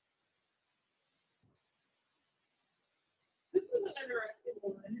 This is an interesting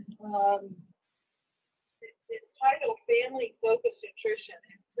one. It's titled Family Focused Nutrition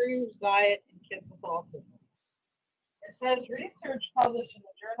Improves Diet in Kids with Autism. It says research published in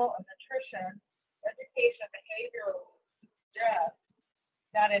the Journal of Nutrition, Education, and Behavioral suggests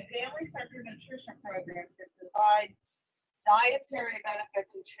that a family-centered nutrition program can provide dietary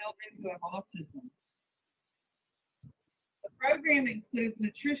benefits to children who have autism. The program includes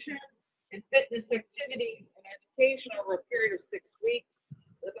nutrition and fitness activities and education over a period of 6 weeks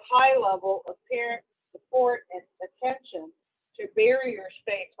with a high level of parent support and attention to barriers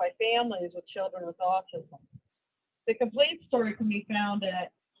faced by families with children with autism. The complete story can be found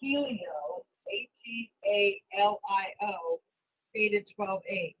at Helio, H-E-A-L-I-O, dated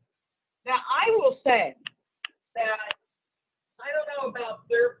 12/8. Now, I will say that I don't know about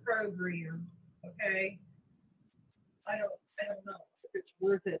their program, okay? I don't know if it's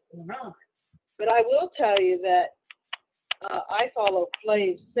worth it or not. But I will tell you that I follow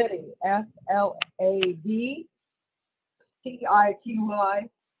Flav City, FLAVCITY.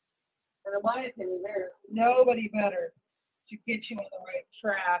 And in my opinion, there's nobody better to get you on the right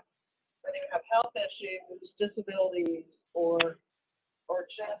track, whether you have health issues, disabilities, or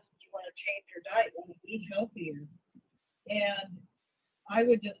just you want to change your diet, you want to eat healthier. And I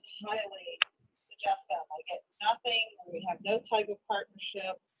would just highly suggest them. I get nothing, we have no type of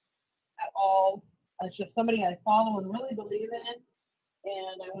partnership at all. It's just somebody I follow and really believe in,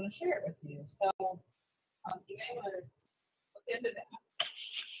 and I want to share it with you. So you may want to look into that.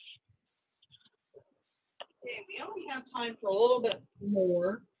 Okay, we only have time for a little bit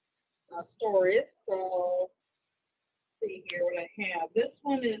more stories, so let's see here what I have. This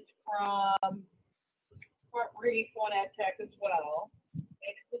one is from Smart Reef on EdTech as well.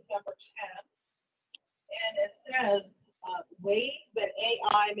 It's December 10th, and it says ways that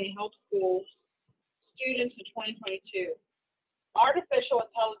AI may help schools students in 2022. Artificial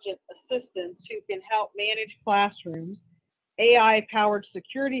intelligence assistants who can help manage classrooms, AI-powered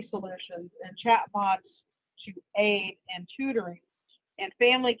security solutions, and chatbots to aid in tutoring and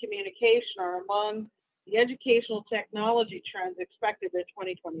family communication are among the educational technology trends expected in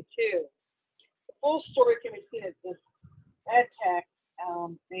 2022. The full story can be seen at this EdTech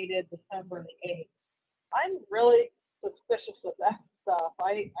dated December the 8th. I'm really suspicious of that stuff.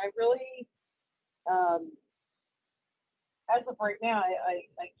 I really, as of right now,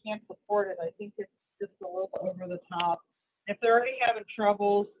 I can't support it. I think it's just a little over the top. they're already having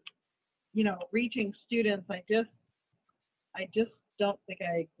troubles, reaching students. I just don't think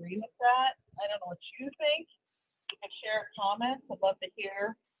I agree with that. I don't know what you think. You can share comments. I'd love to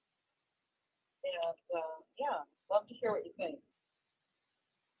hear. And yeah, love to hear what you think.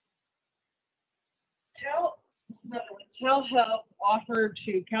 Telehealth offered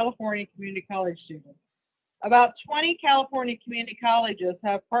to California community college students. About 20 California community colleges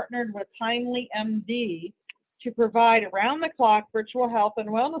have partnered with Timely MD to provide around-the-clock virtual health and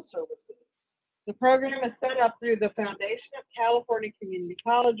wellness services. The program is set up through the Foundation of California Community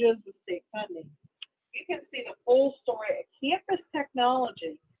Colleges with state funding. You can see the full story at Campus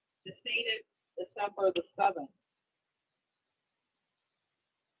Technology, dated December the 7th.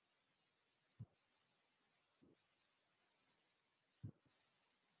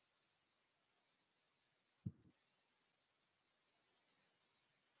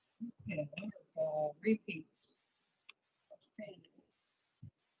 Okay, repeat.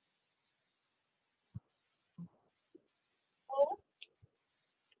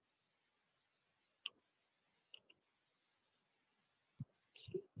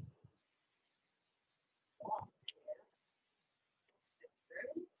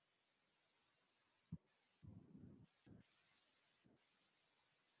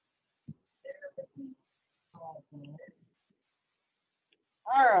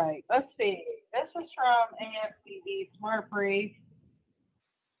 All right, let's see. This is from AFCD Smart Brief.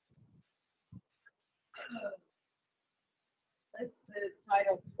 This is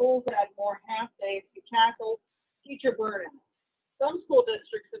titled Schools Add More Half Days to Tackle Teacher Burnout. Some school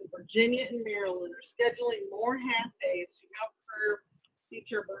districts in Virginia and Maryland are scheduling more half days to help curb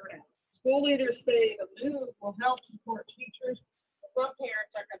teacher burnout. School leaders say the move will help support teachers, but some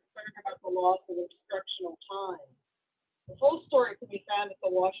parents are concerned about the loss of instructional time. The full story can be found at the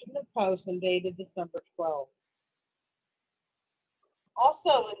Washington Post and dated December 12th.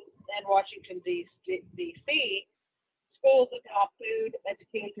 Also in Washington, D.C., schools adopt food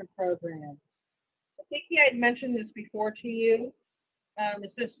education programs. I think I had mentioned this before to you.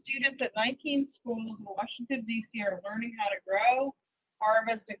 It says students at 19 schools in Washington, D.C. are learning how to grow,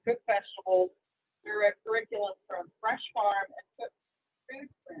 harvest, and cook vegetables through a curriculum from Fresh Farm and Food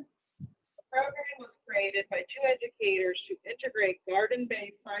Print. The program was created by two educators to integrate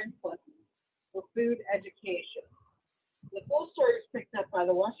garden-based science lessons for food education. The full story was picked up by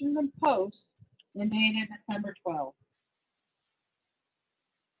the Washington Post and dated December 12th.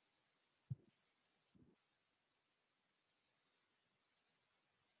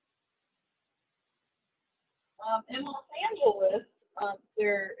 In Los Angeles,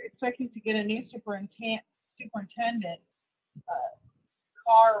 they're expecting to get a new superintendent,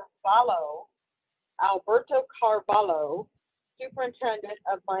 Alberto Carvalho, superintendent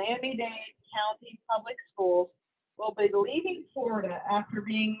of Miami-Dade County Public Schools, will be leaving Florida after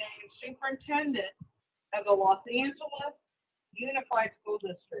being named superintendent of the Los Angeles Unified School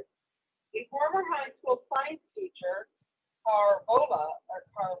District. A former high school science teacher, Carvalho,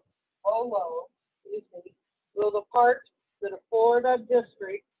 will depart to the Florida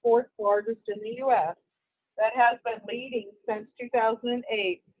district, fourth largest in the U.S., that has been leading since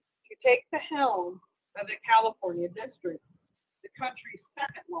 2008 to take the helm of the California district, the country's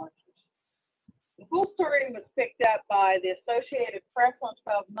second largest. The full story was picked up by the Associated Press on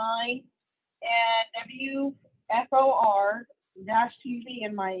 12/9 and WFOR-TV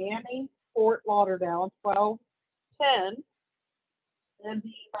in Miami, Fort Lauderdale on 12/10, and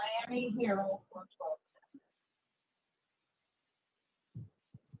the Miami Herald on 12/10.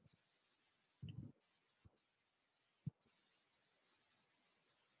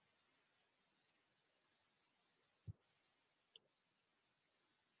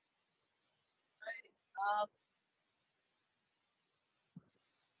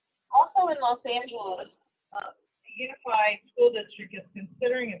 Also in Los Angeles, the Unified School District is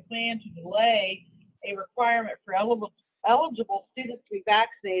considering a plan to delay a requirement for eligible students to be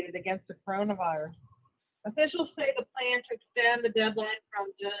vaccinated against the coronavirus. Officials say the plan to extend the deadline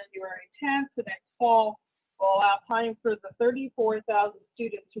from January 10th to next fall will allow time for the 34,000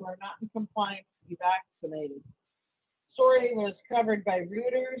 students who are not in compliance to be vaccinated. The story was covered by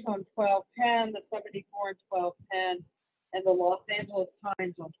Reuters on 12/10, the 74 and 12/10, and the Los Angeles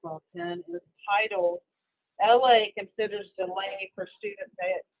Times on 12/10. It was titled, LA Considers Delay for Student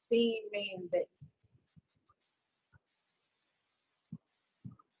Vaccine Mandate.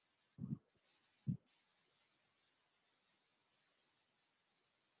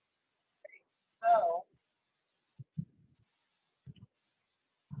 So,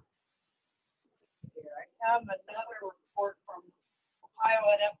 here I have another report from Ohio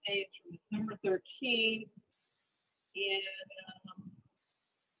Ed Updates from December 13th. And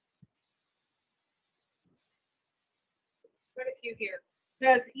quite a few here.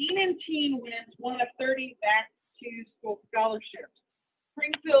 Says Enon Teen wins one of 30 back to school scholarships.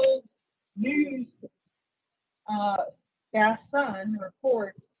 Springfield News Sun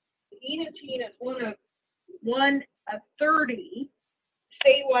reports the Enon Teen is one of 30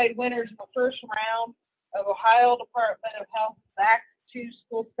 statewide winners in the first round of Ohio Department of Health back to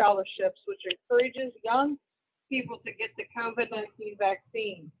school scholarships, which encourages young people to get the COVID-19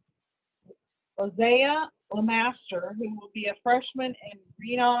 vaccine. Lizea Lemaster, who will be a freshman in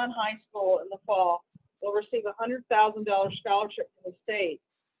Renon High School in the fall, will receive a $100,000 scholarship from the state.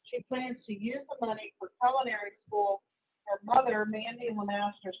 She plans to use the money for culinary school. Her mother, Mandy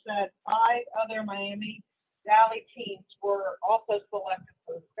Lemaster, said 5 other Miami Valley teams were also selected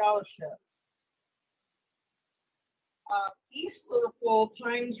for the scholarship. East Liverpool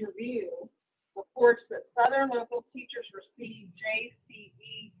Times Review reports that Southern local teachers received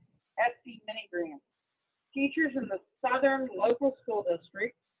JCE SC mini grants. Teachers in the Southern local school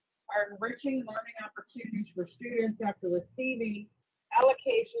district are enriching learning opportunities for students after receiving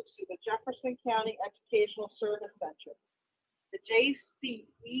allocations to the Jefferson County Educational Service Center. The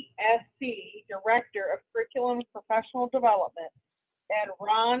JCESC Director of Curriculum and Professional Development, Ed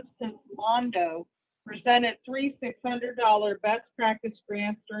Ron Simondo, presented 3 $600 best practice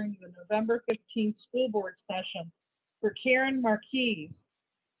grants during the November 15th school board session for Karen Marquis,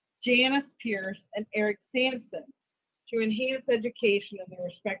 Janice Pierce, and Eric Sampson to enhance education in their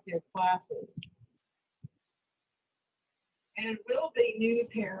respective classes. And it will be news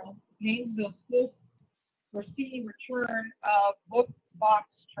herald, Painesville Schools receive return of book box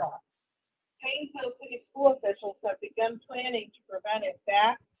truck. Painesville City school officials have begun planning to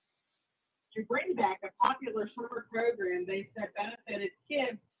bring back a popular summer program they said benefited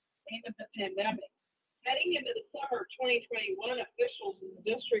kids amid the pandemic. Heading into the summer of 2021, officials in the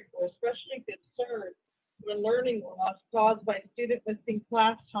district were especially concerned when learning loss caused by student missing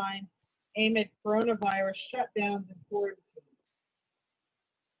class time amid coronavirus shutdowns and quarantine.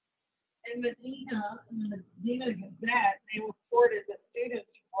 In the Medina Gazette, they reported that students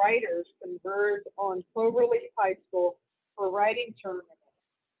and writers converged on Cloverleaf High School for writing tournament.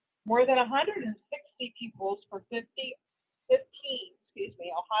 More than 160 pupils from 15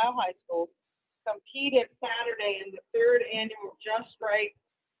 Ohio high schools competed Saturday in the 3rd annual Just Right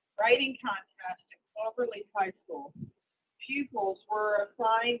writing contest at Cloverleaf High School. Pupils were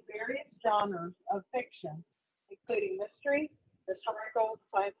assigned various genres of fiction, including mystery, historical,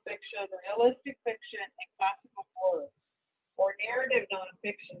 science fiction, realistic fiction, and classical horror, or narrative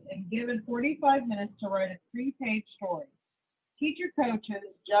nonfiction, and given 45 minutes to write a 3-page story. Teacher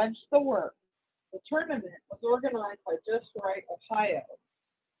coaches judged the work. The tournament was organized by Just Right Ohio,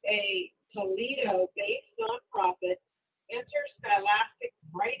 a Toledo-based nonprofit interscholastic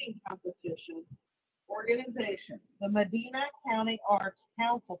writing competition organization. The Medina County Arts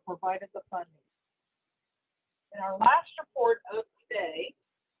Council provided the funding. And our last report of today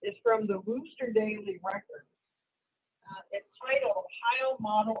is from the Wooster Daily Record. It's titled Ohio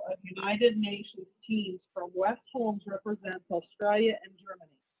Model of United Nations Teams from West Holmes Represents Australia and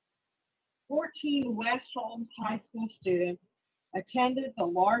Germany. 14 West Holmes High School students attended the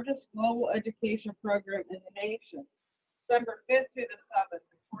largest global education program in the nation, December 5th through the 7th,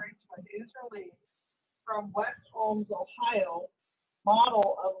 according to a news release from West Holmes, Ohio.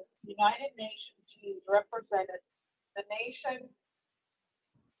 Model of United Nations teams represented the nation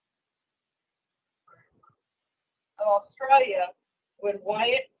of Australia with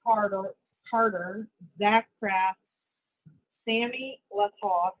Wyatt Carter, Zach Kraft, Sammy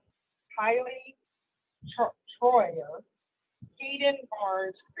Latoff, Kylie Troyer, Keaton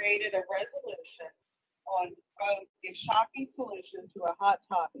Barnes created a resolution on a shocking solution to a hot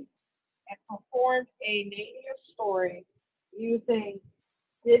topic and performed a native story using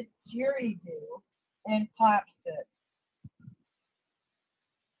didgeridoo and clapstick.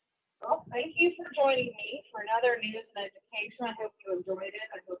 Well, thank you for joining me for another News and Education. I hope you enjoyed it.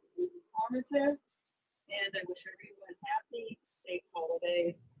 I hope it was informative. And I wish everyone happy, safe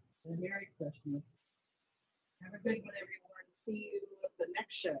holidays, and a Merry Christmas. Have a good one, everyone. See you at the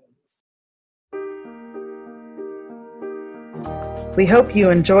next show. We hope you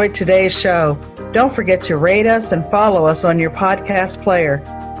enjoyed today's show. Don't forget to rate us and follow us on your podcast player.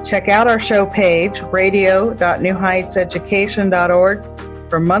 Check out our show page, radio.newheightseducation.org,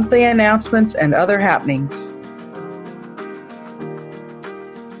 for monthly announcements and other happenings.